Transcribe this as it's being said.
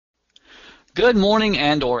Good morning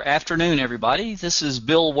and or afternoon, everybody. This is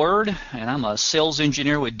Bill Word, and I'm a sales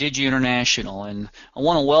engineer with Digi International, and I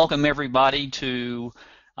want to welcome everybody to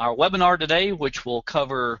our webinar today, which will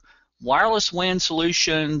cover wireless WAN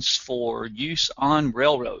solutions for use on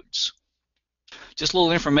railroads. Just a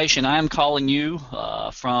little information. I am calling you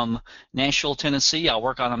from Nashville, Tennessee. I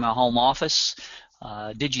work out of my home office.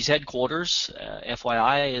 Digi's headquarters,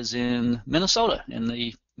 FYI, is in Minnesota, in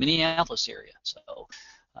the Minneapolis area. So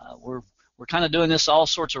we're kind of doing this all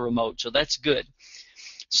sorts of remote, so that's good.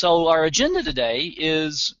 So our agenda today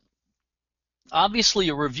is obviously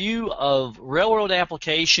a review of railroad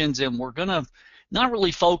applications, and we're going to not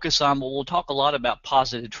really focus on, but we'll talk a lot about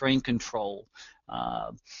positive train control.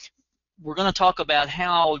 We're going to talk about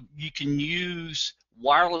how you can use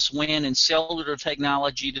wireless WAN and cellular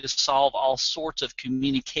technology to solve all sorts of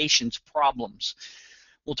communications problems.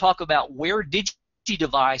 We'll talk about where Digi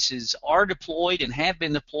devices are deployed and have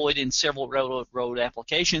been deployed in several railroad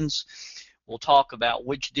applications. We'll talk about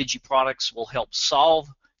which Digi products will help solve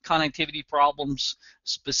connectivity problems,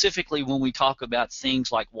 specifically when we talk about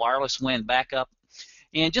things like wireless WAN backup.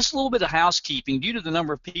 And just a little bit of housekeeping. Due to the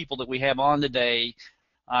number of people that we have on today,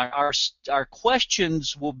 our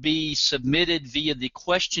questions will be submitted via the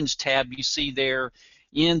questions tab you see there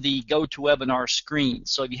in the GoToWebinar screen.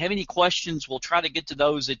 So if you have any questions, we'll try to get to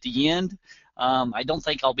those at the end. I don't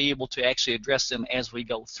think I'll be able to actually address them as we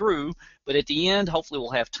go through, but at the end, hopefully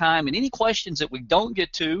we'll have time. And any questions that we don't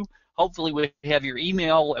get to, hopefully we have your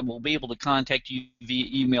email, and we'll be able to contact you via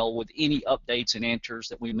email with any updates and answers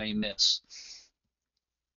that we may miss.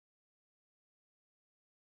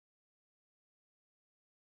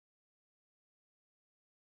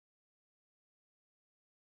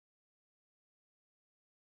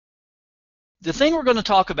 The thing we're going to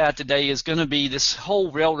talk about today is going to be this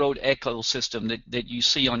whole railroad ecosystem that you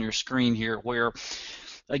see on your screen here, where,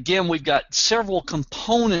 again, we've got several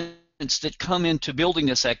components that come into building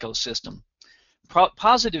this ecosystem.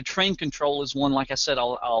 Positive train control is one, like I said,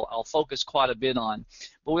 I'll focus quite a bit on.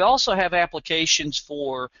 But we also have applications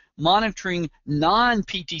for monitoring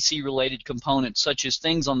non-PTC related components, such as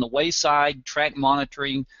things on the wayside, track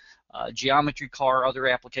monitoring, geometry car, other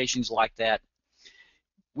applications like that.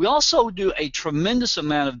 We also do a tremendous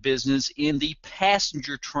amount of business in the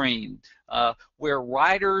passenger train, where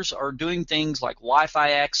riders are doing things like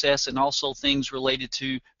Wi-Fi access and also things related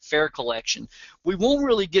to fare collection. We won't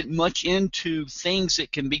really get much into things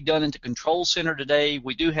that can be done in the control center today.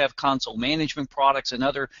 We do have console management products and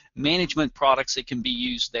other management products that can be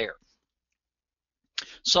used there.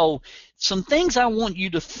 So some things I want you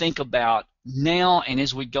to think about now and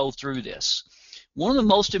as we go through this. One of the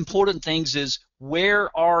most important things is, where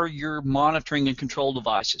are your monitoring and control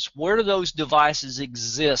devices? Where do those devices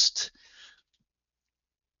exist?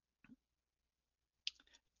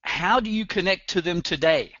 How do you connect to them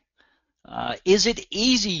today? Is it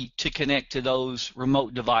easy to connect to those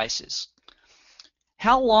remote devices?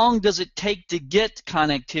 How long does it take to get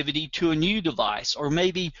connectivity to a new device, or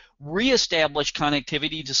maybe reestablish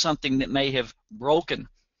connectivity to something that may have broken?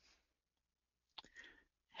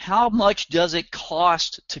 How much does it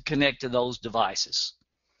cost to connect to those devices?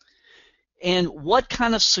 And what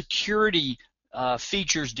kind of security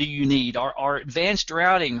features do you need? Are advanced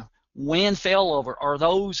routing, WAN failover, are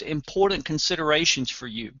those important considerations for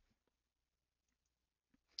you?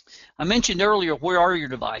 I mentioned earlier, where are your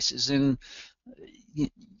devices? And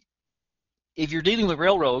if you're dealing with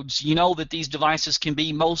railroads, you know that these devices can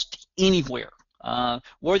be most anywhere.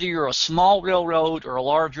 Whether you're a small railroad or a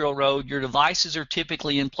large railroad, your devices are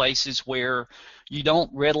typically in places where you don't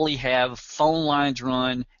readily have phone lines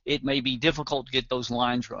run. It may be difficult to get those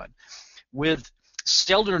lines run. With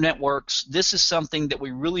cellular networks, this is something that we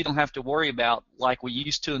really don't have to worry about like we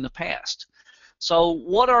used to in the past. So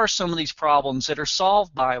what are some of these problems that are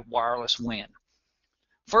solved by wireless WAN?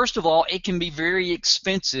 First of all, it can be very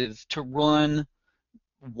expensive to run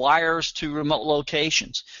wires to remote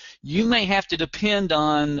locations. You may have to depend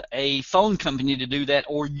on a phone company to do that,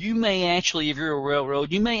 or you may actually, if you're a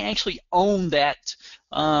railroad, you may actually own that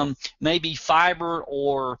maybe fiber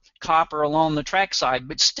or copper along the track side,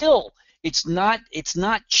 but still it's not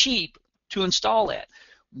cheap to install that.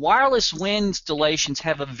 Wireless WAN installations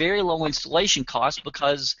have a very low installation cost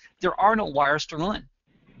because there are no wires to run.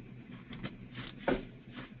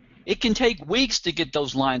 It can take weeks to get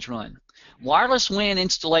those lines run. Wireless WAN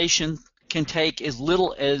installation can take as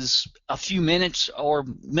little as a few minutes or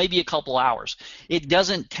maybe a couple hours. It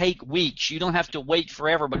doesn't take weeks. You don't have to wait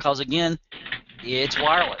forever because, again, it's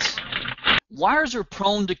wireless. Wires are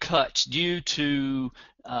prone to cuts due to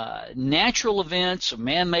natural events or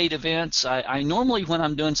man-made events. I normally, when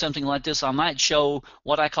I'm doing something like this, I might show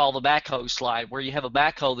what I call the backhoe slide, where you have a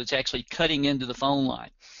backhoe that's actually cutting into the phone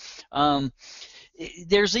line.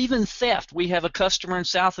 There's even theft. We have a customer in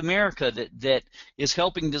South America that is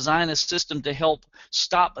helping design a system to help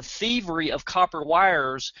stop thievery of copper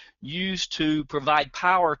wires used to provide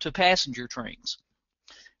power to passenger trains.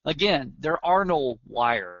 Again, there are no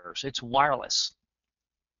wires. It's wireless.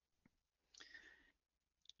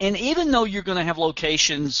 And even though you're going to have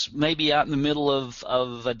locations maybe out in the middle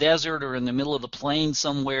of a desert or in the middle of the plain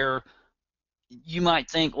somewhere, you might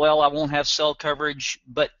think, well, I won't have cell coverage.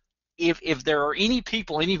 But if there are any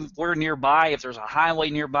people anywhere nearby, if there's a highway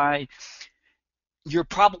nearby, you're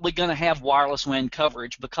probably going to have wireless WAN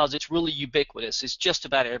coverage because it's really ubiquitous. It's just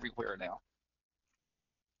about everywhere now.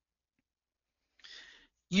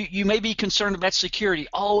 You may be concerned about security.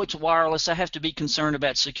 Oh, it's wireless. I have to be concerned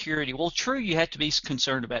about security. Well, true, you have to be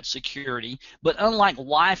concerned about security, but unlike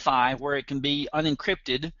Wi-Fi, where it can be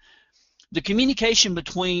unencrypted, the communication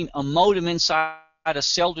between a modem inside a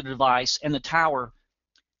cellular device and the tower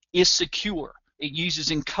is secure. It uses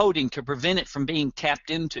encoding to prevent it from being tapped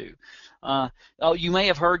into. Oh, you may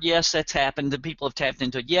have heard, yes, that's happened, that people have tapped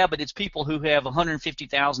into it. Yeah, but it's people who have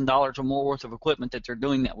 $150,000 or more worth of equipment that they're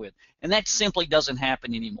doing that with. And that simply doesn't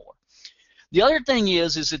happen anymore. The other thing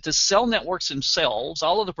is that the cell networks themselves,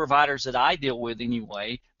 all of the providers that I deal with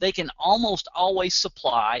anyway, they can almost always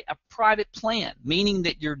supply a private plan, meaning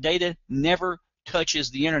that your data never touches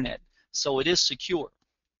the internet. So it is secure.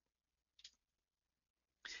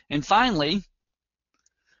 And finally,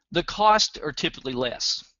 the costs are typically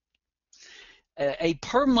less. A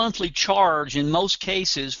per monthly charge in most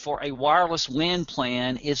cases for a wireless WAN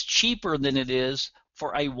plan is cheaper than it is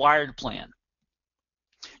for a wired plan.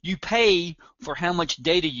 You pay for how much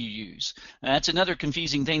data you use. Now, that's another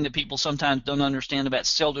confusing thing that people sometimes don't understand about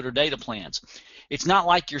cellular data plans. It's not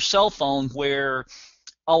like your cell phone where,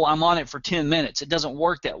 oh, I'm on it for 10 minutes. It doesn't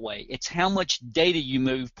work that way. It's how much data you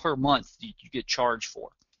move per month that you get charged for.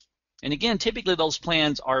 And again, typically those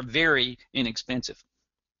plans are very inexpensive.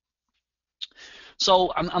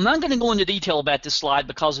 So I'm not going to go into detail about this slide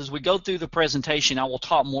because as we go through the presentation, I will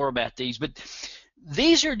talk more about these. But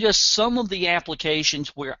these are just some of the applications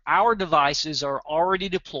where our devices are already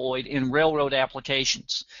deployed in railroad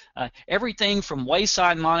applications. Everything from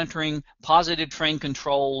wayside monitoring, positive train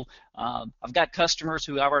control. I've got customers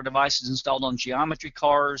who have our devices installed on geometry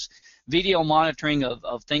cars, video monitoring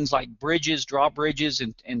of things like bridges, drawbridges,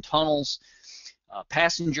 and tunnels,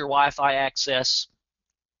 passenger Wi-Fi access,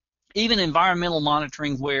 even environmental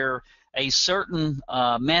monitoring where a certain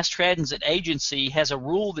mass transit agency has a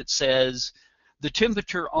rule that says the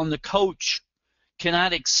temperature on the coach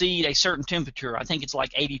cannot exceed a certain temperature. I think it's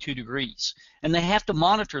like 82 degrees. And they have to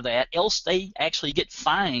monitor that, else they actually get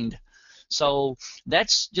fined. So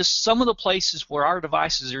that's just some of the places where our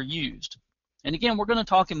devices are used. And again, we're going to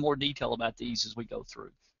talk in more detail about these as we go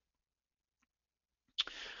through.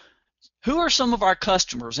 Who are some of our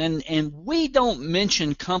customers? And we don't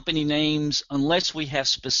mention company names unless we have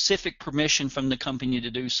specific permission from the company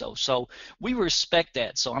to do so. So we respect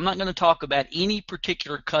that. So I'm not going to talk about any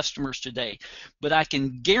particular customers today, but I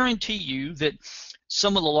can guarantee you that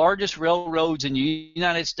some of the largest railroads in the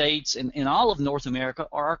United States and in all of North America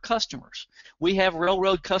are our customers. We have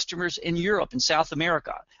railroad customers in Europe and South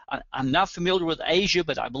America. I'm not familiar with Asia,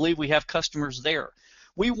 but I believe we have customers there.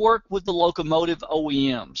 We work with the locomotive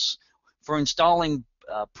OEMs for installing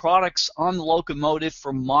products on the locomotive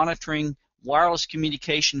for monitoring, wireless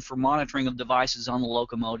communication for monitoring of devices on the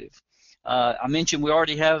locomotive. I mentioned we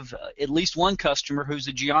already have at least one customer who's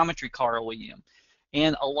a geometry car OEM,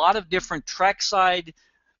 and a lot of different trackside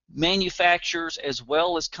manufacturers as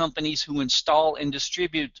well as companies who install and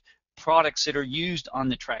distribute products that are used on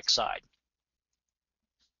the trackside.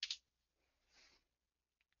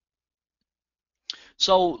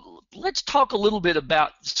 So let's talk a little bit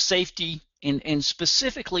about safety and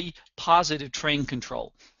specifically positive train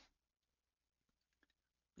control.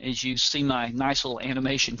 As you see my nice little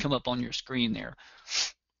animation come up on your screen there.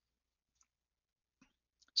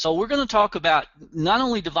 So we're going to talk about not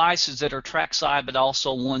only devices that are trackside, but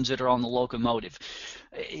also ones that are on the locomotive.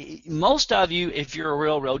 Most of you, if you're a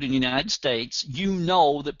railroad in the United States, you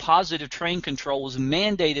know that positive train control was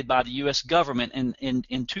mandated by the U.S. government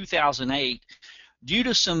in 2008 due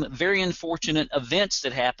to some very unfortunate events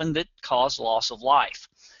that happened that caused loss of life.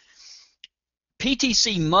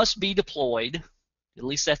 PTC must be deployed, at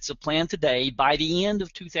least that's the plan today, by the end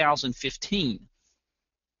of 2015.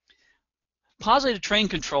 Positive train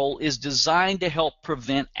control is designed to help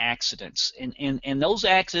prevent accidents, and those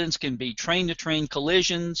accidents can be train-to-train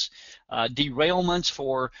collisions, derailments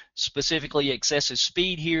for specifically excessive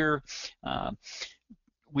speed here.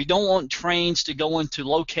 We don't want trains to go into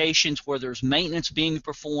locations where there's maintenance being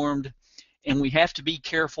performed, and we have to be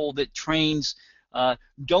careful that trains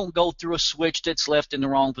don't go through a switch that's left in the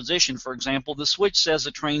wrong position. For example, the switch says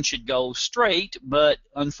the train should go straight, but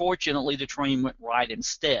unfortunately the train went right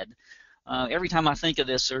instead. Every time I think of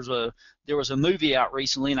this, there was a movie out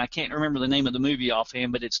recently, and I can't remember the name of the movie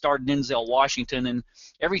offhand, but it starred Denzel Washington, and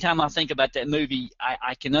every time I think about that movie,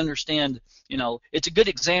 I can understand, it's a good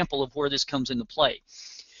example of where this comes into play.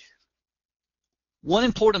 One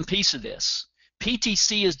important piece of this,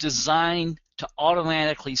 PTC is designed to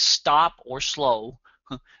automatically stop or slow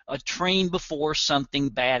a train before something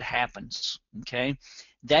bad happens, okay?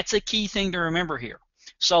 That's a key thing to remember here.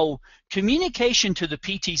 So communication to the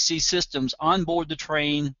PTC systems on board the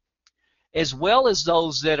train, as well as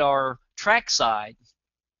those that are trackside,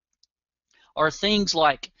 are things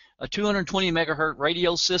like a 220 megahertz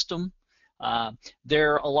radio system.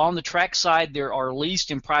 They're along the trackside. There are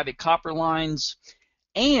leased and private copper lines,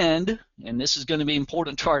 and this is going to be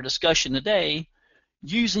important to our discussion today,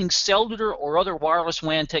 using cellular or other wireless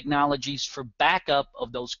WAN technologies for backup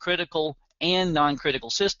of those critical and non-critical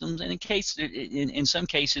systems, and in some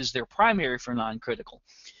cases they're primary for non-critical.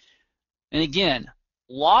 And again,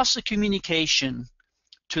 loss of communication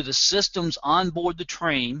to the systems on board the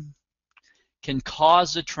train can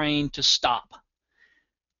cause the train to stop.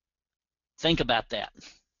 Think about that.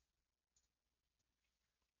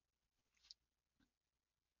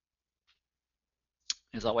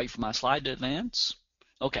 As I wait for my slide to advance.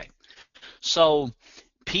 Okay, so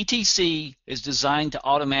PTC is designed to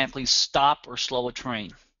automatically stop or slow a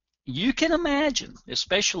train. You can imagine,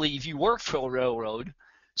 especially if you work for a railroad,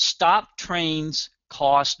 stop trains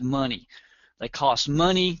cost money. They cost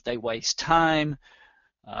money, they waste time,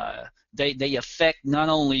 they affect not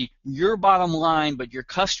only your bottom line, but your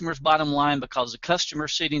customer's bottom line, because the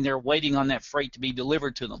customer's sitting there waiting on that freight to be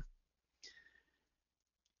delivered to them.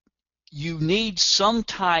 You need some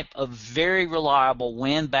type of very reliable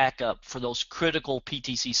WAN backup for those critical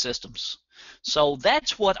PTC systems. So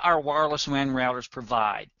that's what our wireless WAN routers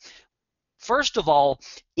provide. First of all,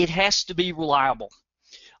 it has to be reliable.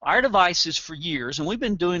 Our devices for years, and we've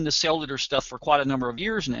been doing the cellular stuff for quite a number of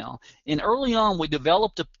years now, and early on we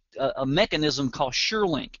developed a mechanism called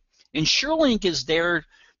SureLink. And SureLink is there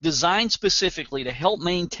designed specifically to help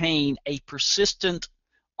maintain a persistent,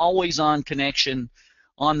 always-on connection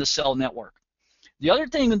on the cell network. The other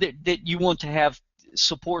thing that you want to have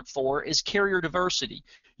support for is carrier diversity.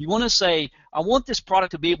 You want to say, I want this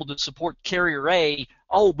product to be able to support carrier A,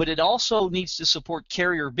 but it also needs to support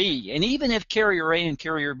carrier B. And even if carrier A and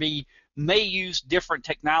carrier B may use different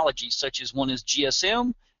technologies, such as one is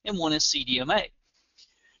GSM and one is CDMA.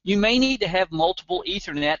 You may need to have multiple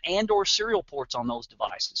Ethernet and or serial ports on those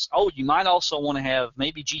devices. You might also want to have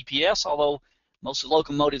maybe GPS, although most of the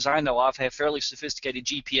locomotives I know of have fairly sophisticated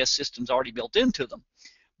GPS systems already built into them.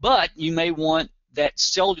 But you may want that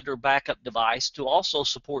cellular backup device to also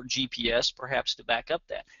support GPS, perhaps to back up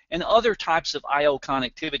that, and other types of I/O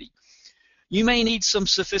connectivity. You may need some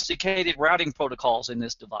sophisticated routing protocols in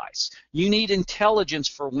this device. You need intelligence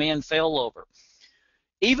for WAN failover.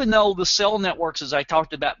 Even though the cell networks, as I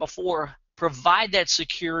talked about before, provide that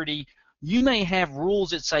security, you may have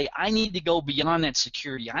rules that say, I need to go beyond that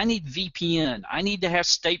security. I need VPN. I need to have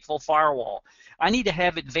stateful firewall. I need to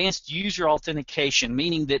have advanced user authentication,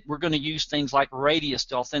 meaning that we're going to use things like Radius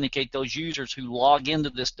to authenticate those users who log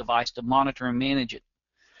into this device to monitor and manage it.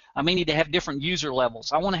 I may need to have different user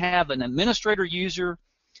levels. I want to have an administrator user,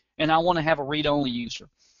 and I want to have a read-only user.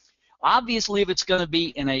 Obviously, if it's going to be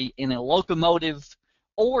in a locomotive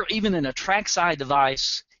or even in a trackside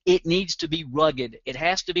device, it needs to be rugged. It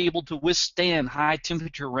has to be able to withstand high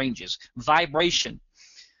temperature ranges, vibration.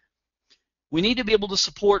 We need to be able to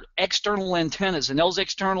support external antennas, and those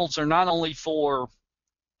externals are not only for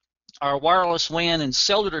our wireless WAN and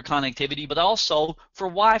cellular connectivity, but also for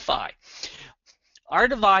Wi-Fi. Our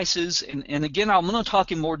devices, and again, I'm going to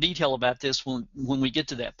talk in more detail about this when we get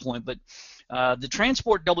to that point, but the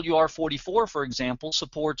Transport WR44, for example,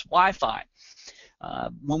 supports Wi-Fi.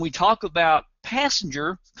 When we talk about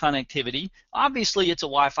passenger connectivity, obviously it's a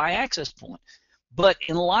Wi-Fi access point. But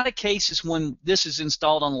in a lot of cases when this is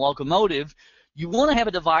installed on a locomotive, you want to have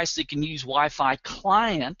a device that can use Wi-Fi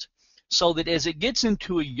client so that as it gets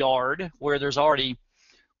into a yard where there's already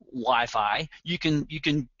Wi-Fi, you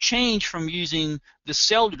can change from using the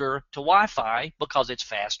cellular to Wi-Fi because it's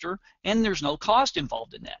faster and there's no cost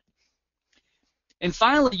involved in that. And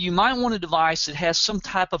finally, you might want a device that has some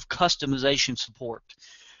type of customization support.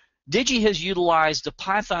 Digi has utilized the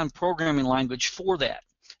Python programming language for that.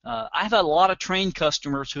 I've had a lot of trained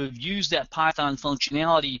customers who have used that Python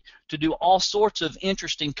functionality to do all sorts of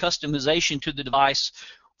interesting customization to the device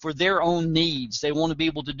for their own needs. They want to be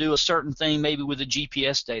able to do a certain thing maybe with the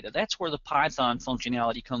GPS data. That's where the Python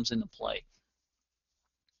functionality comes into play.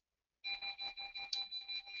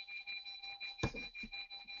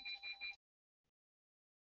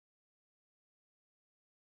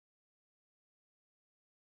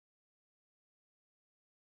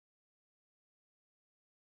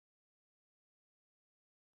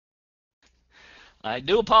 I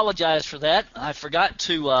do apologize for that. I forgot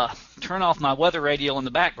to turn off my weather radio in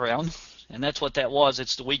the background, and that's what that was.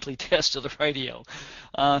 It's the weekly test of the radio.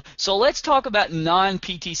 So let's talk about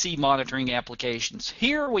non-PTC monitoring applications.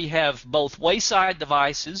 Here we have both wayside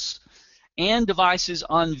devices and devices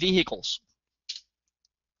on vehicles.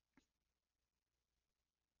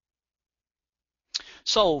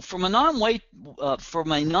 So from a non-PTC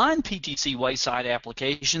wayside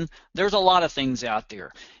application, there's a lot of things out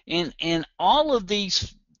there, and all of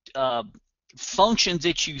these functions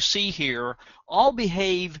that you see here all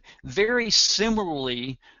behave very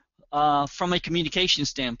similarly from a communication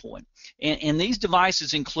standpoint. And these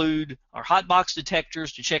devices include our hot box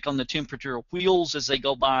detectors to check on the temperature of wheels as they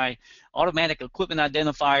go by, automatic equipment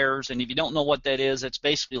identifiers, and if you don't know what that is, it's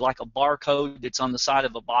basically like a barcode that's on the side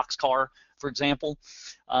of a box car, for example.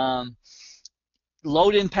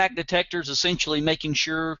 Load impact detectors, essentially making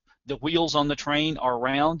sure the wheels on the train are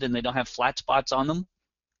round and they don't have flat spots on them.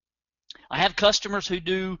 I have customers who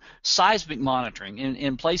do seismic monitoring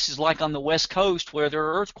in places like on the West Coast where there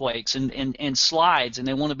are earthquakes and slides, and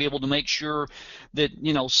they want to be able to make sure that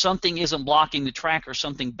something isn't blocking the track or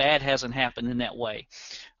something bad hasn't happened in that way.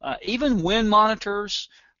 Even wind monitors,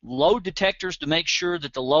 load detectors to make sure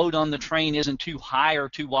that the load on the train isn't too high or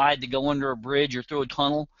too wide to go under a bridge or through a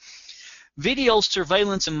tunnel. Video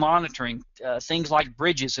surveillance and monitoring, things like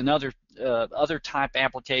bridges and other type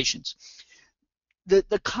applications.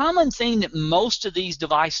 The common thing that most of these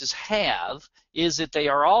devices have is that they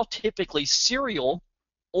are all typically serial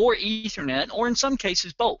or Ethernet, or in some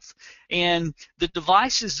cases both. And the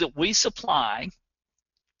devices that we supply,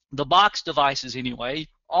 the box devices anyway,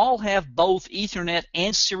 all have both Ethernet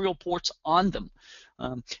and serial ports on them.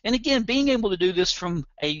 And again, being able to do this from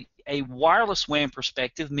a wireless WAN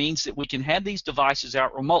perspective means that we can have these devices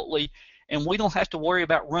out remotely and we don't have to worry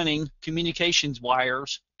about running communications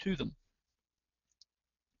wires to them.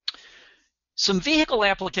 Some vehicle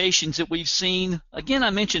applications that we've seen, again,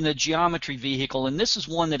 I mentioned a geometry vehicle, and this is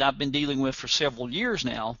one that I've been dealing with for several years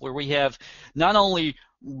now, where we have not only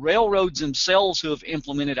railroads themselves who have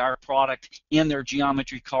implemented our product in their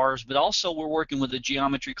geometry cars, but also we're working with a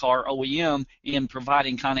geometry car OEM in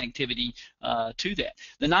providing connectivity to that.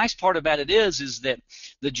 The nice part about it is that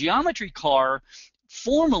the geometry car,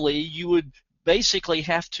 formerly you would basically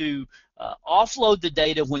have to offload the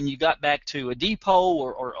data when you got back to a depot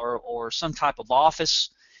or some type of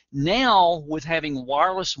office. Now, with having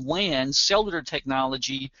wireless WAN, cellular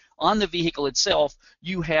technology on the vehicle itself,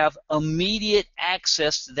 you have immediate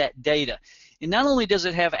access to that data. And not only does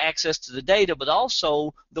it have access to the data, but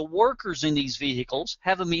also the workers in these vehicles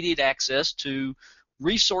have immediate access to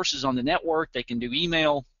resources on the network. They can do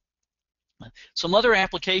email. Some other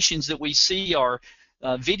applications that we see are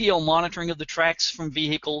video monitoring of the tracks from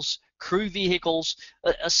vehicles, crew vehicles,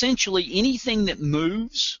 essentially anything that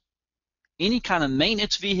moves, any kind of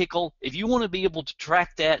maintenance vehicle. If you want to be able to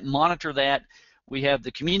track that, monitor that, we have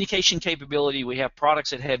the communication capability. We have products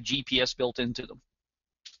that have GPS built into them.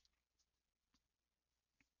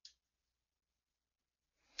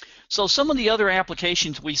 So some of the other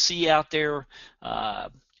applications we see out there,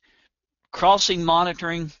 crossing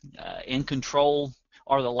monitoring and control.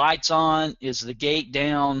 Are the lights on? Is the gate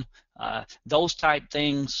down? Those type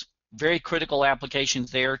things. Very critical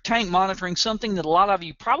applications there. Tank monitoring, something that a lot of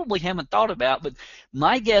you probably haven't thought about, but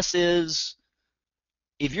my guess is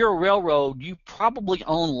if you're a railroad, you probably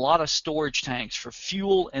own a lot of storage tanks for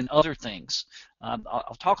fuel and other things.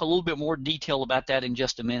 I'll talk a little bit more detail about that in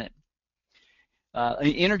just a minute.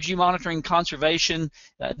 Energy monitoring, conservation,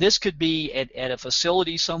 this could be at a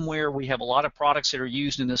facility somewhere. We have a lot of products that are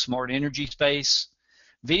used in the smart energy space.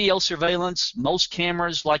 Video surveillance, most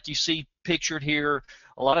cameras like you see pictured here,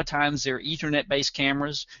 a lot of times they're Ethernet-based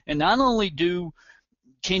cameras, and not only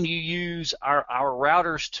can you use our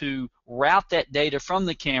routers to route that data from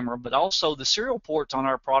the camera, but also the serial ports on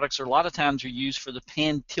our products a lot of times are used for the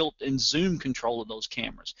pan, tilt, and zoom control of those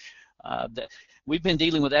cameras. We've been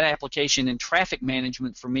dealing with that application in traffic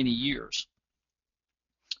management for many years.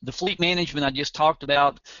 the fleet management I just talked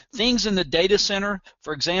about, things in the data center.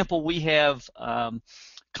 For example, we have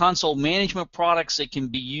console management products that can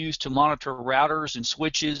be used to monitor routers and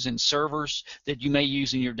switches and servers that you may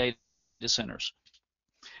use in your data centers.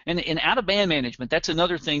 And out-of-band management, that's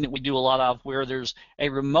another thing that we do a lot of, where there's a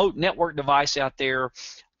remote network device out there,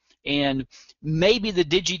 and maybe the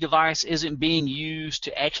Digi device isn't being used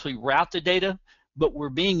to actually route the data, but we're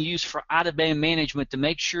being used for out-of-band management to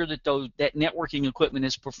make sure that that networking equipment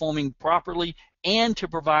is performing properly, and to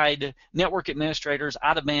provide network administrators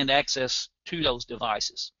out-of-band access to those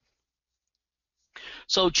devices.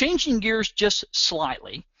 So changing gears just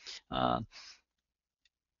slightly,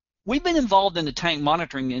 we've been involved in the tank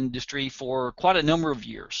monitoring industry for quite a number of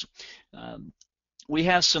years. We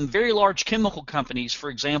have some very large chemical companies, for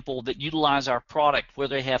example, that utilize our product where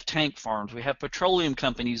they have tank farms. We have petroleum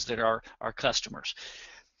companies that are our customers.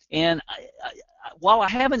 And while I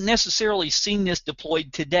haven't necessarily seen this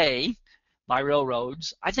deployed today by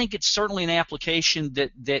railroads, I think it's certainly an application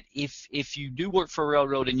that if you do work for a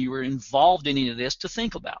railroad and you were involved in any of this, to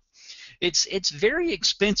think about. It's very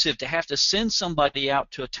expensive to have to send somebody out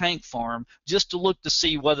to a tank farm just to look to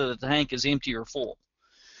see whether the tank is empty or full.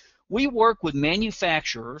 We work with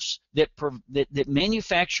manufacturers that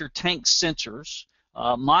manufacture tank sensors.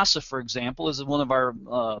 Masa, for example, is one of our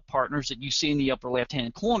partners that you see in the upper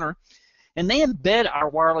left-hand corner, and they embed our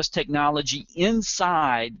wireless technology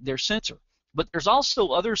inside their sensor. But there's also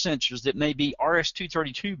other sensors that may be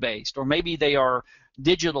RS-232 based, or maybe they are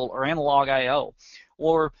digital or analog I/O.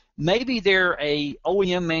 Or maybe they're a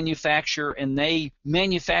OEM manufacturer and they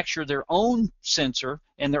manufacture their own sensor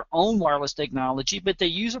and their own wireless technology, but they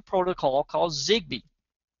use a protocol called Zigbee.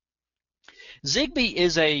 Zigbee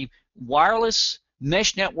is a wireless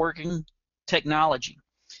mesh networking technology.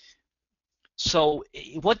 So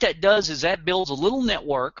what that does is that builds a little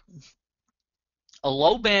network, a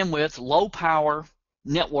low bandwidth, low power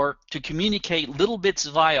network to communicate little bits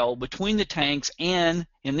of I/O between the tanks and,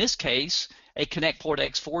 in this case, a ConnectPort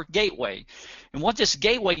X4 gateway. And what this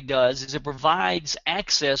gateway does is it provides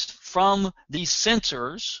access from these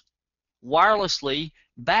sensors wirelessly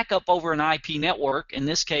back up over an IP network. In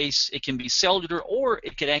this case, it can be cellular, or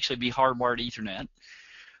it could actually be hardwired Ethernet,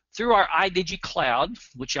 through our iDigi Cloud,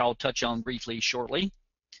 which I'll touch on briefly shortly,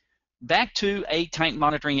 back to a tank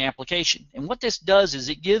monitoring application. And what this does is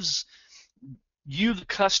it gives you, the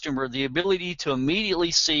customer, the ability to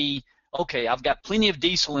immediately see, okay, I've got plenty of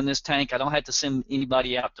diesel in this tank, I don't have to send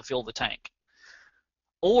anybody out to fill the tank.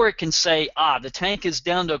 Or it can say, the tank is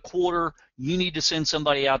down to a quarter, you need to send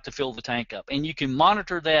somebody out to fill the tank up. And you can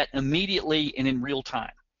monitor that immediately and in real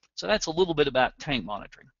time. So that's a little bit about tank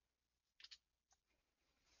monitoring.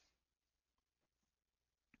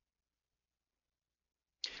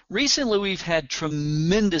 Recently, we've had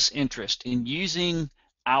tremendous interest in using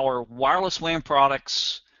our wireless WAN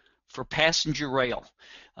products for passenger rail,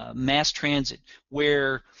 mass transit,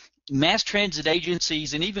 where mass transit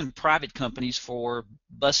agencies and even private companies for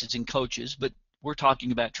buses and coaches, but we're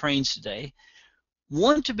talking about trains today,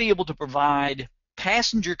 want to be able to provide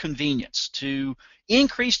passenger convenience to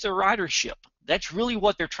increase their ridership. That's really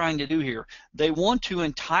what they're trying to do here. They want to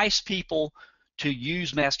entice people to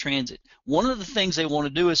use mass transit. One of the things they want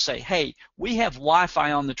to do is say, hey, we have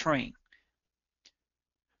Wi-Fi on the train.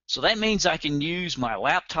 So that means I can use my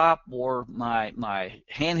laptop or my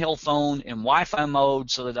handheld phone in Wi-Fi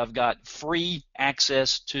mode so that I've got free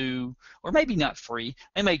access to, or maybe not free,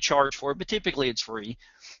 they may charge for it, but typically it's free,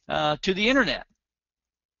 to the internet.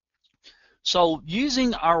 So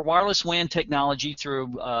using our wireless WAN technology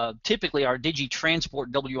through typically our Digi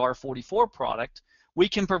Transport WR44 product, we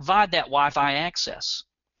can provide that Wi-Fi access.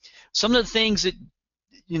 Some of the things that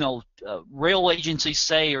rail agencies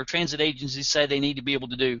say, or transit agencies say they need to be able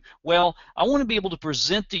to do. Well, I want to be able to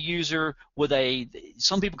present the user with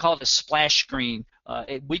some people call it a splash screen.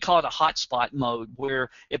 We call it a hotspot mode, where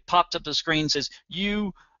it pops up the screen and says,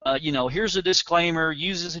 here's a disclaimer,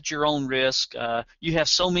 use this at your own risk, you have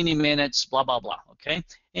so many minutes, blah, blah, blah, okay?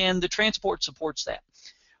 And the transport supports that.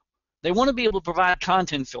 They want to be able to provide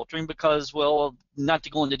content filtering because, well, not to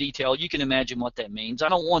go into detail, you can imagine what that means. I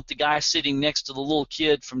don't want the guy sitting next to the little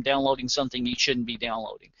kid from downloading something he shouldn't be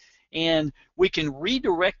downloading. And we can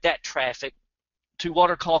redirect that traffic to what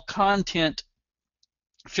are called content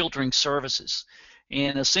filtering services.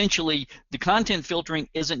 And essentially, the content filtering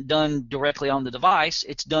isn't done directly on the device.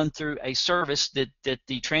 It's done through a service that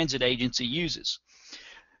the transit agency uses.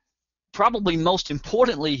 Probably most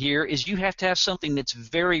importantly here is you have to have something that's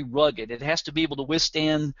very rugged. It has to be able to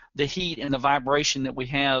withstand the heat and the vibration that we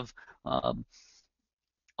have on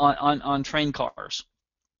train cars.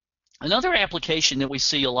 Another application that we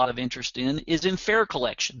see a lot of interest in is in fare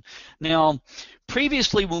collection. Now,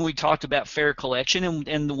 previously when we talked about fare collection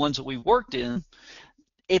and the ones that we worked in,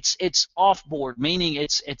 it's off-board, meaning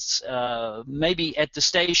it's maybe at the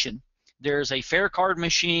station. There's a fare card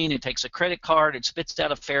machine. It takes a credit card. It spits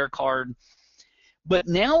out a fare card. But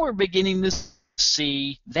now we're beginning to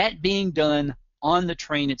see that being done on the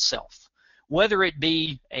train itself, whether it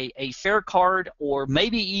be a fare card or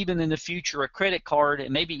maybe even in the future a credit card,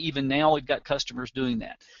 and maybe even now we've got customers doing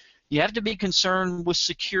that. You have to be concerned with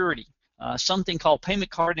security, something called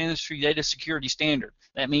Payment Card Industry Data Security Standard.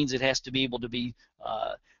 That means it has to be able to be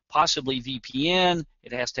possibly VPN,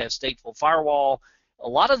 it has to have stateful firewall. A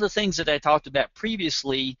lot of the things that I talked about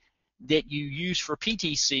previously that you use for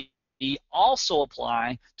PTC also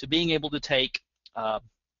apply to being able to take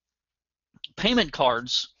payment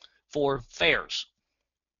cards for fares.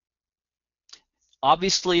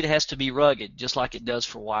 Obviously, it has to be rugged, just like it does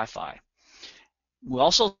for Wi-Fi. We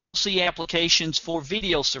also see applications for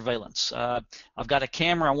video surveillance. I've got a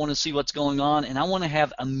camera, I want to see what's going on, and I want to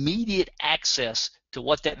have immediate access to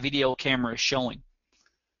what that video camera is showing.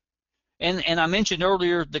 And I mentioned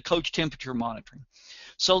earlier the coach temperature monitoring.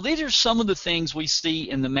 So these are some of the things we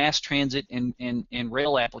see in the mass transit and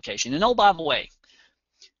rail application. And oh, by the way,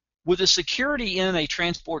 with the security in a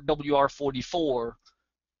Transport WR44,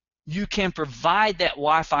 you can provide that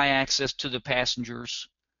Wi-Fi access to the passengers,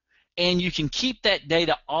 and you can keep that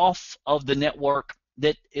data off of the network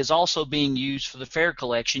that is also being used for the fare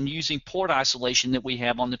collection using port isolation that we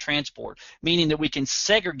have on the transport, meaning that we can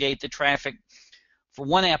segregate the traffic for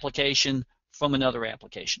one application from another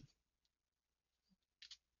application.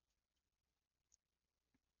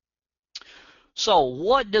 So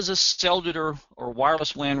what does a cellular or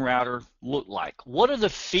wireless WAN router look like? What are the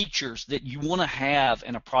features that you want to have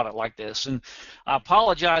in a product like this? And I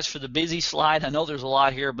apologize for the busy slide. I know there's a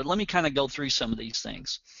lot here, but let me kind of go through some of these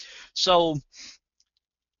things. So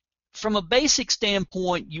from a basic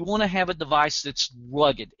standpoint, you want to have a device that's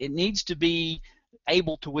rugged. It needs to be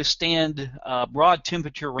able to withstand broad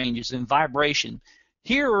temperature ranges and vibration.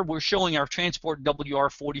 Here we're showing our Transport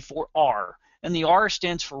WR44R. And the R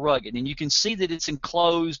stands for rugged, and you can see that it's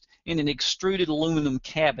enclosed in an extruded aluminum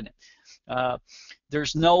cabinet.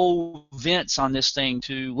 There's no vents on this thing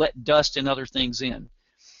to let dust and other things in.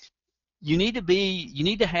 You need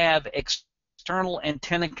to have external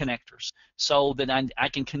antenna connectors so that I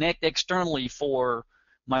can connect externally for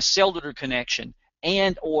my cellular connection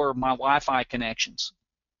and or my Wi-Fi connections.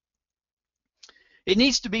 It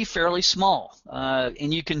needs to be fairly small,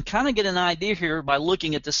 and you can kind of get an idea here by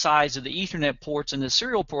looking at the size of the Ethernet ports and the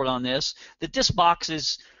serial port on this, that this box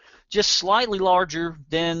is just slightly larger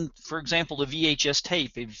than, for example, the VHS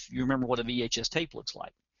tape, if you remember what a VHS tape looks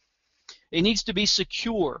like. It needs to be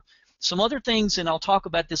secure. Some other things, and I'll talk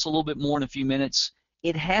about this a little bit more in a few minutes,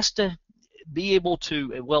 it has to be able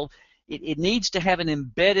to, well, it needs to have an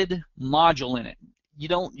embedded module in it. You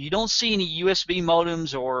don't see any USB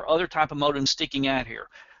modems or other type of modems sticking out here.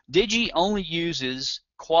 Digi only uses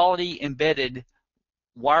quality embedded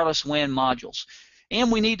wireless WAN modules.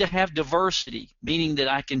 And we need to have diversity, meaning that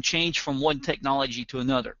I can change from one technology to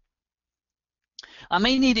another. I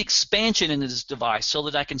may need expansion in this device so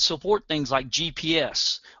that I can support things like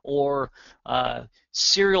GPS or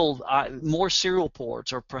more serial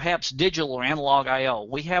ports, or perhaps digital or analog I/O.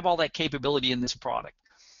 We have all that capability in this product.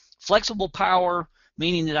 Flexible power,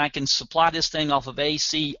 meaning that I can supply this thing off of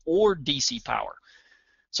AC or DC power.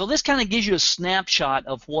 So this kind of gives you a snapshot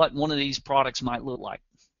of what one of these products might look like.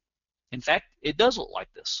 In fact, it does look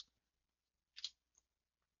like this.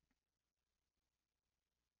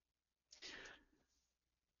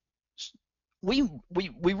 We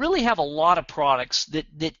really have a lot of products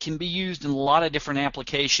that can be used in a lot of different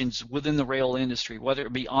applications within the rail industry, whether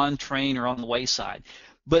it be on train or on the wayside.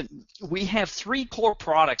 But we have three core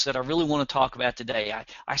products that I really want to talk about today.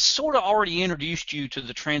 I sort of already introduced you to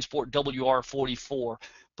the Transport WR44,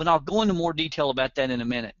 but I'll go into more detail about that in a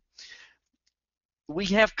minute. We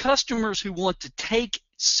have customers who want to take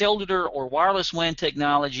cellular or wireless WAN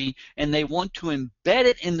technology and they want to embed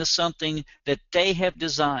it into something that they have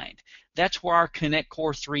designed. That's where our Connect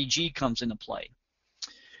Core 3G comes into play.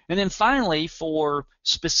 And then finally, for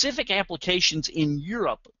specific applications in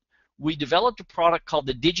Europe, we developed a product called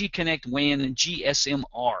the DigiConnect WAN and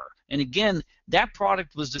GSM-R. And again, that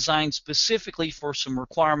product was designed specifically for some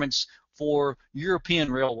requirements for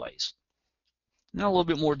European railways. Now a little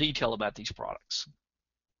bit more detail about these products.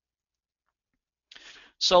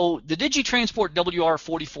 So the DigiTransport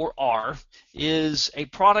WR44R is a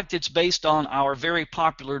product that's based on our very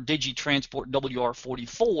popular DigiTransport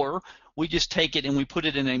WR44. We just take it and we put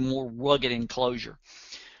it in a more rugged enclosure.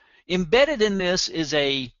 Embedded in this is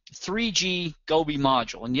a 3G Gobi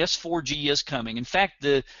module, and yes, 4G is coming. In fact,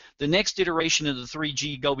 the next iteration of the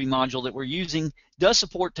 3G Gobi module that we're using does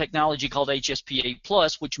support technology called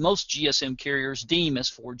HSPA+, which most GSM carriers deem as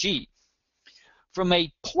 4G. From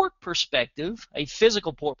a port perspective, a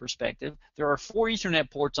physical port perspective, there are 4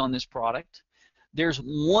 Ethernet ports on this product. There's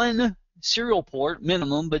 1 serial port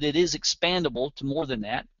minimum, but it is expandable to more than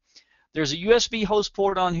that. There's a USB host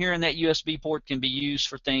port on here, and that USB port can be used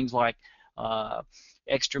for things like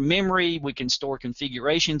extra memory. We can store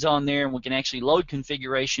configurations on there, and we can actually load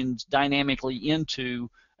configurations dynamically into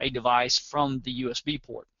a device from the USB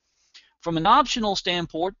port. From an optional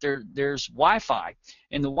standpoint, there's Wi-Fi,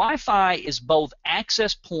 and the Wi-Fi is both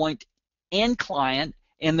access point and client,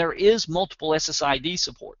 and there is multiple SSID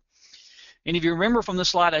support. And if you remember from the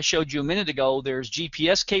slide I showed you a minute ago, there's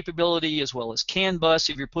GPS capability as well as CAN bus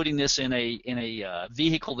if you're putting this in a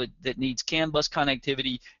vehicle that needs CAN bus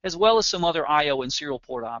connectivity, as well as some other I/O and serial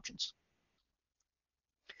port options.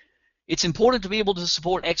 It's important to be able to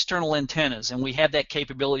support external antennas, and we have that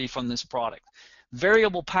capability from this product.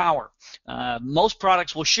 Variable power. Most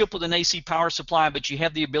products will ship with an AC power supply, but you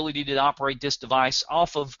have the ability to operate this device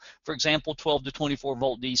off of, for example, 12 to 24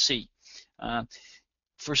 volt DC.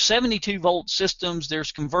 For 72 volt systems,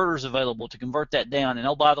 there's converters available to convert that down. And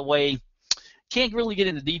oh, by the way, can't really get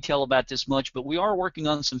into detail about this much, but we are working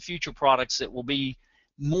on some future products that will be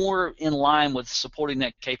more in line with supporting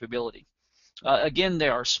that capability. Again,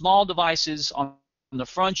 there are small devices. On the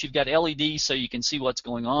front, you've got LEDs so you can see what's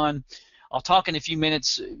going on. I'll talk in a few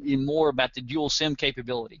minutes more about the dual SIM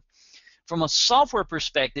capability. From a software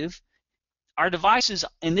perspective, our devices,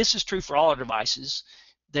 and this is true for all our devices,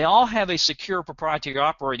 they all have a secure proprietary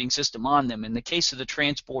operating system on them. In the case of the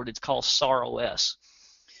transport, it's called SAR-OS.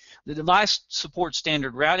 The device supports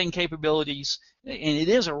standard routing capabilities, and it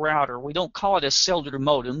is a router. We don't call it a cellular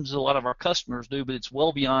modem, as a lot of our customers do, but it's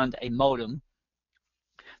well beyond a modem.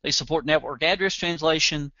 They support network address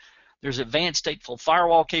translation. There's advanced stateful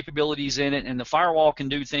firewall capabilities in it, and the firewall can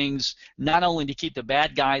do things not only to keep the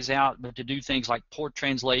bad guys out, but to do things like port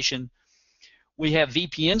translation. We have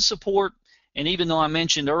VPN support. And even though I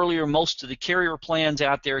mentioned earlier most of the carrier plans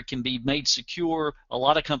out there can be made secure, a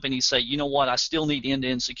lot of companies say, you know what, I still need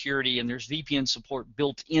end-to-end security, and there's VPN support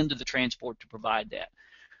built into the transport to provide that.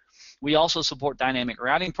 We also support dynamic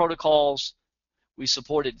routing protocols. We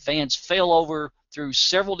support advanced failover through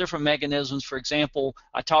several different mechanisms. For example,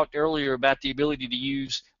 I talked earlier about the ability to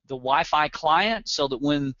use the Wi-Fi client so that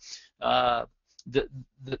when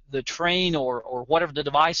the train or whatever the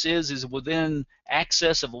device is within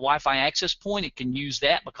access of a Wi-Fi access point, it can use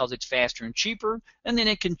that because it's faster and cheaper, and then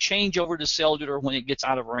it can change over to cellular when it gets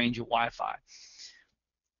out of range of Wi-Fi.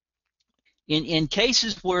 In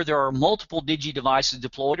cases where there are multiple Digi devices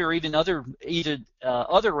deployed, or even other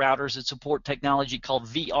routers that support technology called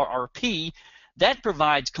VRRP, that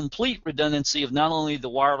provides complete redundancy of not only the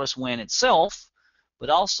wireless WAN itself, but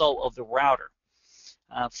also of the router.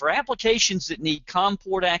 For applications that need COM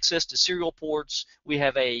port access to serial ports, we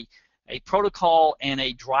have a protocol and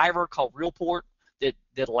a driver called RailPort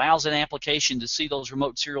that allows an application to see those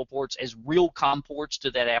remote serial ports as real COM ports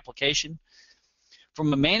to that application.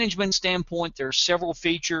 From a management standpoint, there are several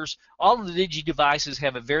features. All of the Digi devices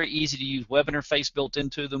have a very easy-to-use web interface built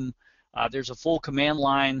into them. There's a full command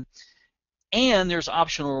line, and there's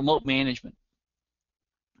optional remote management.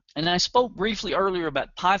 And I spoke briefly earlier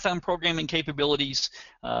about Python programming capabilities.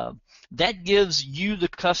 That gives you, the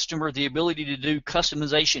customer, the ability to do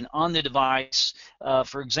customization on the device.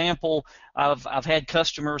 For example, I've had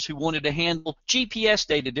customers who wanted to handle GPS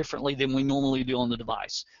data differently than we normally do on the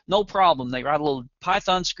device. No problem. They write a little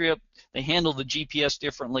Python script. They handle the GPS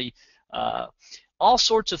differently. All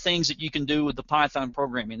sorts of things that you can do with the Python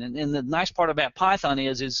programming. And the nice part about Python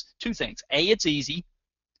is two things. A, it's easy,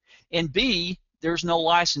 and B, there's no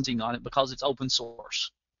licensing on it because it's open source.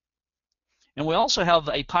 And we also have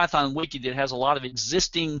a Python wiki that has a lot of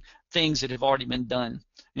existing things that have already been done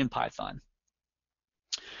in Python.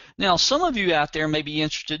 Now, some of you out there may be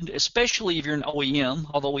interested, especially if you're an OEM,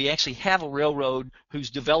 although we actually have a RailRoad who's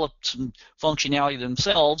developed some functionality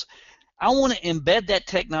themselves. I want to embed that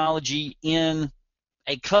technology in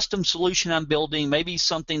a custom solution I'm building, maybe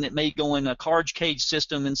something that may go in a carriage cage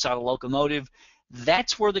system inside a locomotive.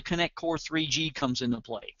 That's where the Connect Core 3G comes into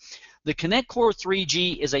play. The Connect Core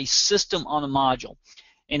 3G is a system on a module,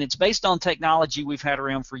 and it's based on technology we've had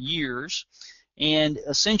around for years. And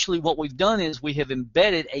essentially what we've done is we have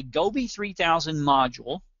embedded a Gobi 3000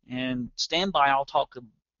 module, and stand by, I'll talk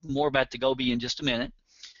more about the Gobi in just a minute.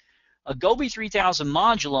 A Gobi 3000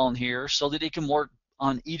 module on here so that it can work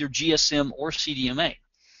on either GSM or CDMA.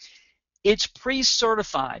 It's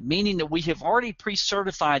pre-certified, meaning that we have already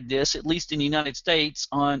pre-certified this, at least in the United States,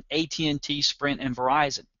 on AT&T, Sprint, and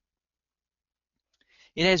Verizon.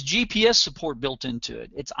 It has GPS support built into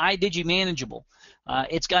it. It's iDigi manageable.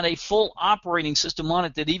 It's got a full operating system on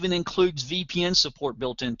it that even includes VPN support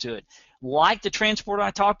built into it. Like the transport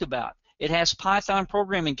I talked about, it has Python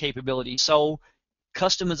programming capability, so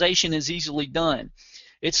customization is easily done.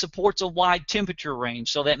 It supports a wide temperature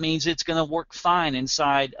range, so that means it's going to work fine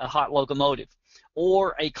inside a hot locomotive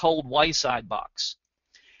or a cold wayside box.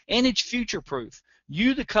 And it's future-proof.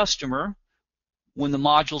 You, the customer, when the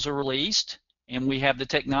modules are released and we have the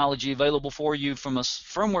technology available for you from a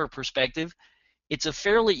firmware perspective, it's a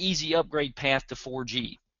fairly easy upgrade path to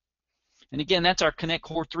 4G. And again, that's our Connect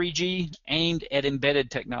Core 3G aimed at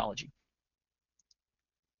embedded technology.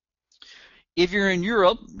 If you're in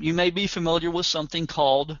Europe, you may be familiar with something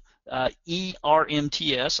called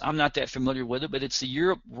ERMTS. I'm not that familiar with it, but it's the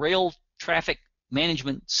Europe Rail Traffic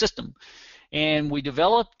Management System. And we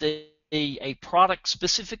developed a product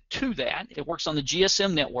specific to that. It works on the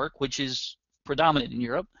GSM network, which is predominant in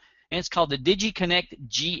Europe, and it's called the DigiConnect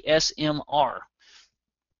GSMR.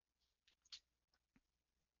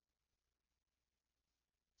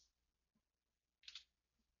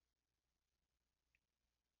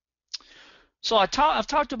 So I've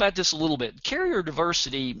talked about this a little bit. Carrier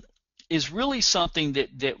diversity is really something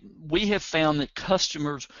that we have found that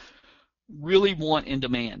customers really want and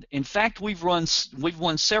demand. In fact, we've won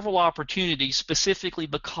several opportunities specifically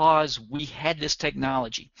because we had this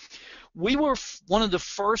technology. We were one of the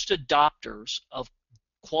first adopters of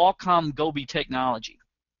Qualcomm Gobi technology.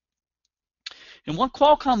 And what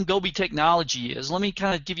Qualcomm Gobi technology is, let me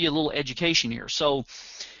kind of give you a little education here. So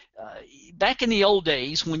back in the old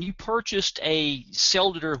days, when you purchased a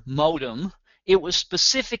cellular modem, it was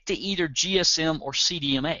specific to either GSM or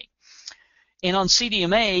CDMA. And on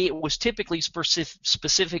CDMA, it was typically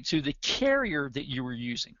specific to the carrier that you were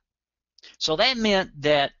using. So that meant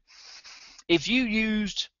that if you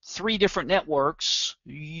used 3 different networks,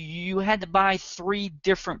 you had to buy 3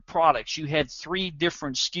 different products. You had 3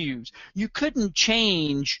 different SKUs. You couldn't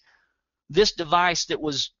change this device that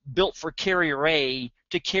was built for carrier A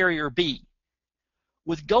to carrier B.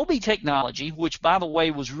 With Gobi technology, which by the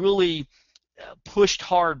way was really pushed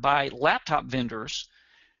hard by laptop vendors,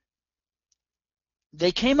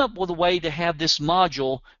 they came up with a way to have this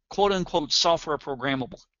module quote unquote software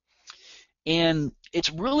programmable. And it's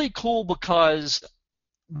really cool because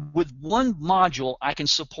with one module I can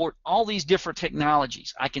support all these different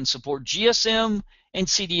technologies. I can support GSM and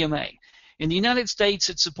CDMA. In the United States,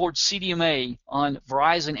 it supports CDMA on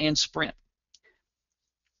Verizon and Sprint.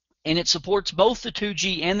 And it supports both the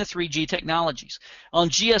 2G and the 3G technologies. On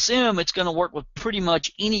GSM, it's going to work with pretty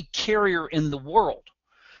much any carrier in the world.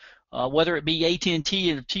 Whether it be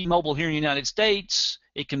AT&T or T-Mobile here in the United States,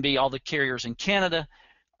 it can be all the carriers in Canada.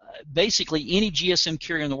 Basically, any GSM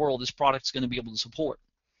carrier in the world, this product's going to be able to support.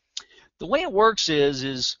 The way it works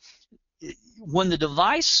is when the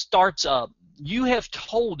device starts up, you have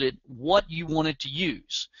told it what you want it to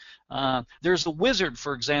use. There's a wizard,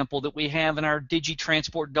 for example, that we have in our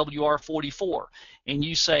DigiTransport WR44, and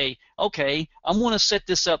you say, okay, I want to set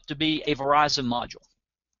this up to be a Verizon module.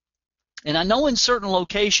 And I know in certain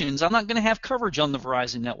locations I'm not going to have coverage on the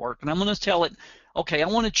Verizon network, and I'm going to tell it, okay, I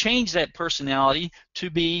want to change that personality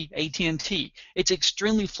to be AT&T. It's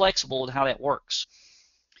extremely flexible with how that works.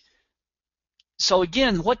 So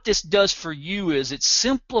again, what this does for you is it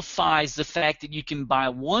simplifies the fact that you can buy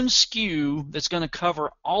one SKU that's going to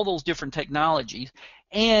cover all those different technologies,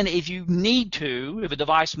 and if you need to, if a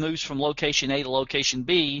device moves from location A to location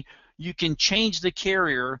B, you can change the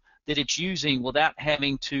carrier that it's using without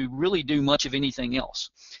having to really do much of anything else.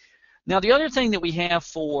 Now, the other thing that we have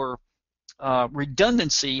for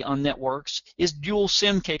redundancy on networks is dual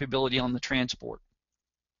SIM capability on the transport.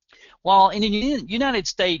 While in the United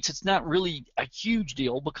States, it's not really a huge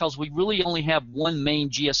deal because we really only have one main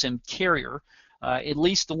GSM carrier. At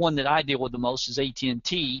least the one that I deal with the most is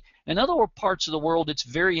AT&T. In other parts of the world, it's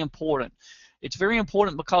very important. It's very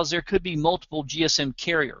important because there could be multiple GSM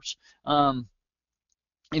carriers.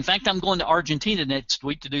 In fact, I'm going to Argentina next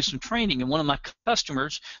week to do some training, and one of my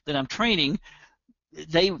customers that I'm training,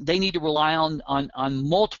 they need to rely on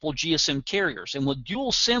multiple GSM carriers. And with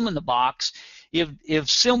dual SIM in the box, if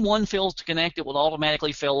SIM 1 fails to connect, it will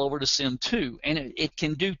automatically fail over to SIM 2, and it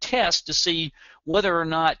can do tests to see whether or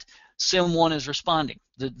not SIM 1 is responding.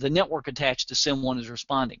 The network attached to SIM 1 is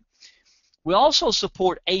responding. We also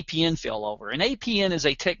support APN failover, and APN is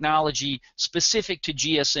a technology specific to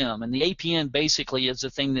GSM, and the APN basically is the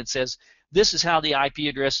thing that says this is how the IP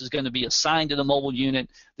address is going to be assigned to the mobile unit,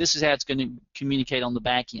 this is how it's going to communicate on the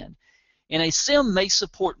back end. And a SIM may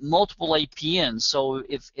support multiple APNs. So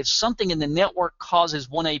if something in the network causes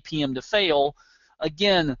one APN to fail,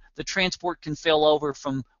 again, the transport can fail over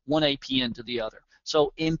from one APN to the other.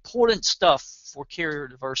 So important stuff for carrier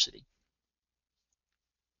diversity.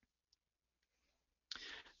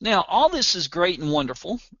 Now, all this is great and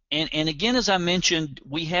wonderful, and again, as I mentioned,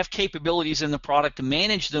 we have capabilities in the product to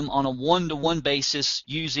manage them on a one-to-one basis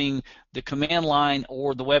using the command line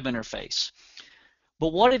or the web interface.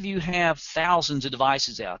 But what if you have thousands of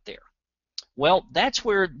devices out there? Well, that's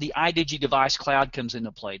where the iDigi Device Cloud comes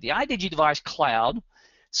into play. The iDigi Device Cloud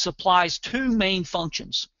supplies two main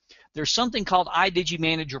functions. There's something called iDigi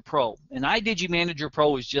Manager Pro, and iDigi Manager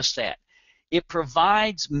Pro is just that. It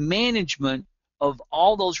provides management of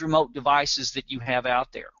all those remote devices that you have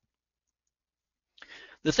out there.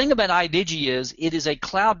 The thing about iDigi is it is a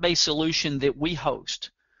cloud-based solution that we host.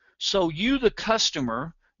 So you, the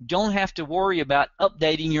customer, don't have to worry about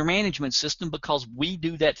updating your management system because we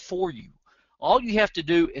do that for you. All you have to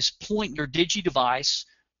do is point your Digi device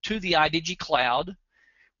to the iDigi Cloud.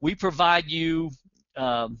 We provide you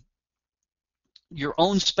your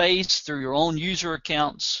own space through your own user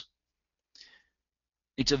accounts.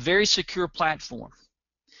 It's a very secure platform.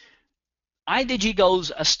 iDigi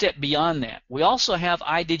goes a step beyond that. We also have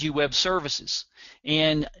iDigi Web Services,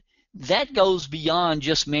 and that goes beyond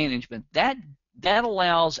just management. That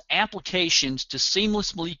allows applications to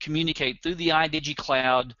seamlessly communicate through the iDigi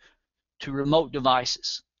Cloud to remote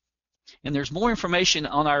devices. And there's more information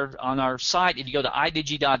on our site. If you go to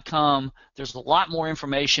idigi.com, there's a lot more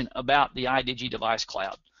information about the iDigi Device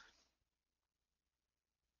Cloud.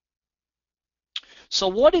 So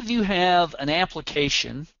what if you have an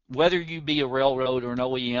application, whether you be a railroad or an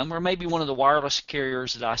OEM, or maybe one of the wireless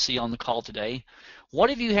carriers that I see on the call today, what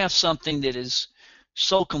if you have something that is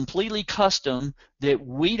so completely custom that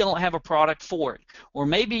we don't have a product for it? Or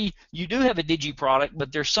maybe you do have a Digi product,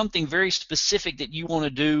 but there's something very specific that you want to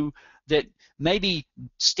do that maybe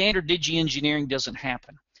standard Digi engineering doesn't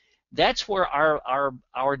happen. That's where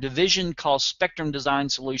our division called Spectrum Design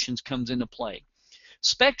Solutions comes into play.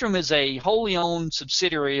 Spectrum is a wholly owned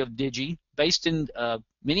subsidiary of Digi based in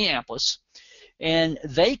Minneapolis, and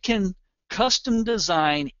they can custom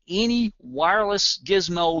design any wireless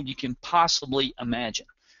gizmo you can possibly imagine.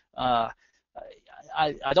 I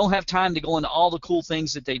don't have time to go into all the cool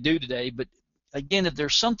things that they do today, but again, if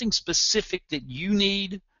there's something specific that you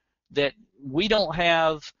need that we don't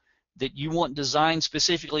have, that you want designed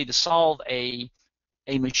specifically to solve a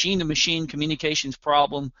machine-to-machine communications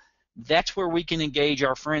problem, that's where we can engage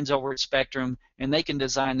our friends over at Spectrum, and they can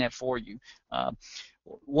design that for you.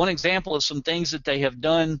 One example of some things that they have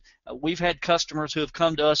done, we've had customers who have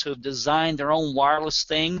come to us who have designed their own wireless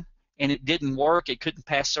thing, and it didn't work. It couldn't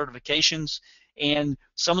pass certifications. And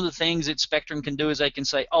some of the things that Spectrum can do is they can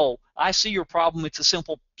say, oh, I see your problem. It's a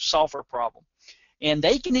simple software problem. And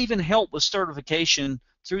they can even help with certification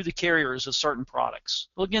through the carriers of certain products.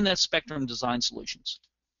 Well, again, that's Spectrum Design Solutions.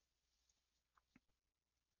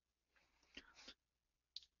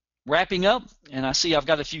 Wrapping up, and I see I've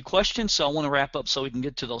got a few questions, so I want to wrap up so we can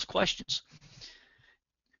get to those questions.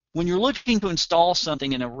 When you're looking to install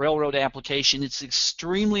something in a railroad application, it's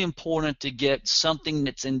extremely important to get something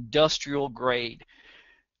that's industrial grade.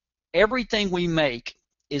 Everything we make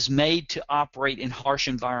is made to operate in harsh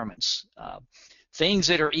environments. Things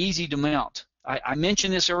that are easy to mount. I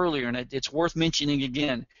mentioned this earlier, and it's worth mentioning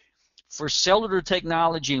again. For cellular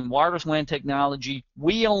technology and wireless WAN technology,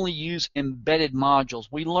 we only use embedded modules.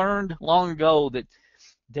 We learned long ago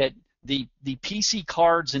that the PC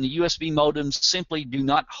cards and the USB modems simply do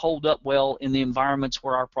not hold up well in the environments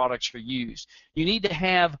where our products are used. You need to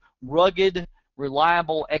have rugged,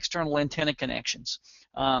 reliable external antenna connections.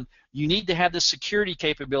 You need to have the security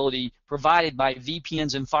capability provided by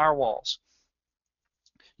VPNs and firewalls.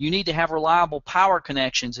 You need to have reliable power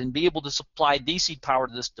connections and be able to supply DC power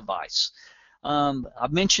to this device.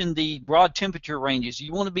 I've mentioned the broad temperature ranges.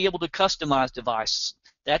 You want to be able to customize devices.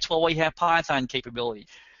 That's why we have Python capability.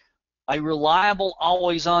 A reliable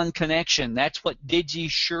always-on connection. That's what Digi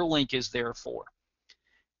SureLink is there for.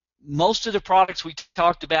 Most of the products we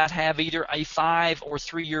talked about have either a 5 or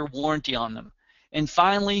 3-year warranty on them. And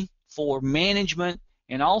finally, for management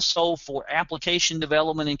and also for application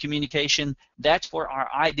development and communication, that's where our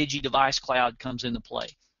iDigi Device Cloud comes into play.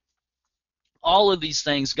 All of these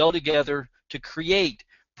things go together to create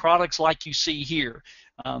products like you see here.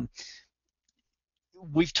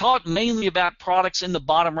 We've talked mainly about products in the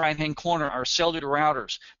bottom right-hand corner, our cellular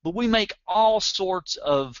routers, but we make all sorts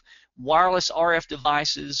of wireless RF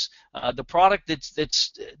devices. The product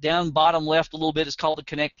that's down bottom left a little bit is called the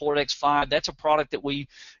Connect Port X5. That's a product that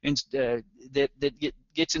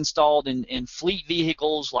gets installed in fleet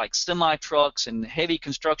vehicles like semi trucks and heavy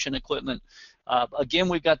construction equipment. Again,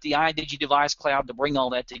 we've got the iDigi Device Cloud to bring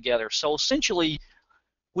all that together. So essentially,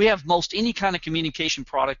 we have most any kind of communication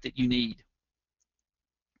product that you need.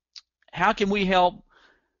 How can we help?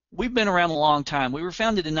 We've been around a long time. We were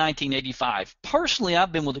founded in 1985. Personally,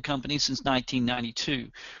 I've been with the company since 1992.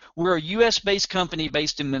 We're a U.S.-based company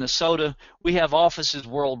based in Minnesota. We have offices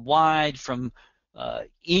worldwide, from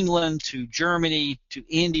England to Germany to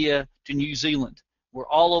India to New Zealand. We're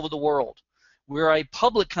all over the world. We're a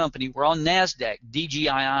public company. We're on NASDAQ,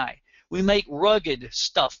 DGII. We make rugged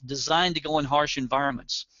stuff designed to go in harsh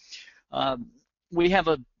environments. We have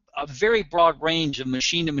a very broad range of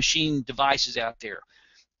machine-to-machine devices out there.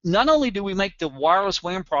 Not only do we make the wireless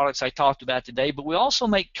WAN products I talked about today, but we also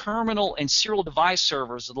make terminal and serial device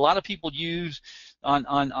servers that a lot of people use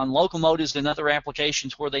on locomotives and other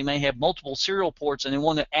applications where they may have multiple serial ports and they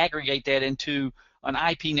want to aggregate that into an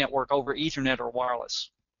IP network over Ethernet or wireless.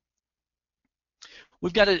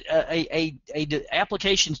 We've got a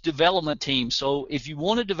applications development team. So if you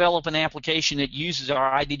want to develop an application that uses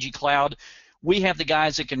our iDigi Cloud, we have the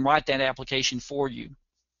guys that can write that application for you.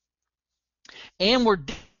 And we're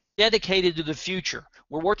dedicated to the future.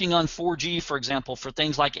 We're working on 4G, for example, for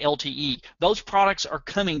things like LTE. Those products are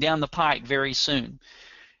coming down the pike very soon.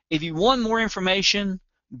 If you want more information,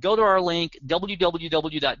 go to our link,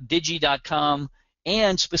 www.digi.com,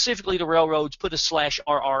 and specifically to Railroads, put a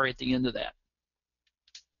 /RR at the end of that.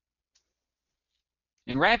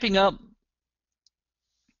 And wrapping up,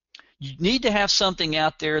 you need to have something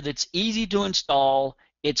out there that's easy to install,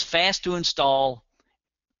 it's fast to install,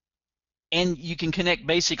 and you can connect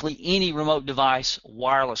basically any remote device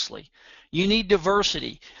wirelessly. You need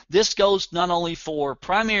diversity. This goes not only for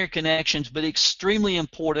primary connections, but extremely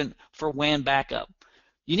important for WAN backup.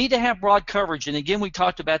 You need to have broad coverage, and again, we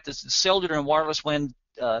talked about this. The cellular and wireless WAN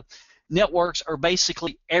networks are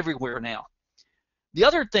basically everywhere now. The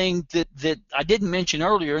other thing that I didn't mention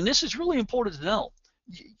earlier, and this is really important to know,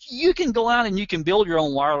 you can go out and you can build your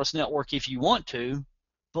own wireless network if you want to,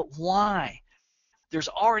 but why? There's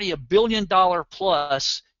already $1 billion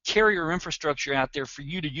plus carrier infrastructure out there for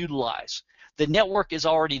you to utilize. The network is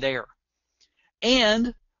already there.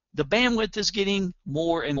 And the bandwidth is getting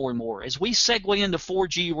more and more and more. As we segue into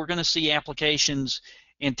 4G, we're going to see applications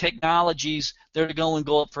and technologies that are going to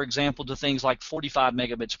go up, for example, to things like 45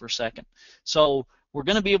 megabits per second. So we're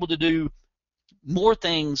going to be able to do more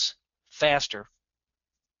things faster.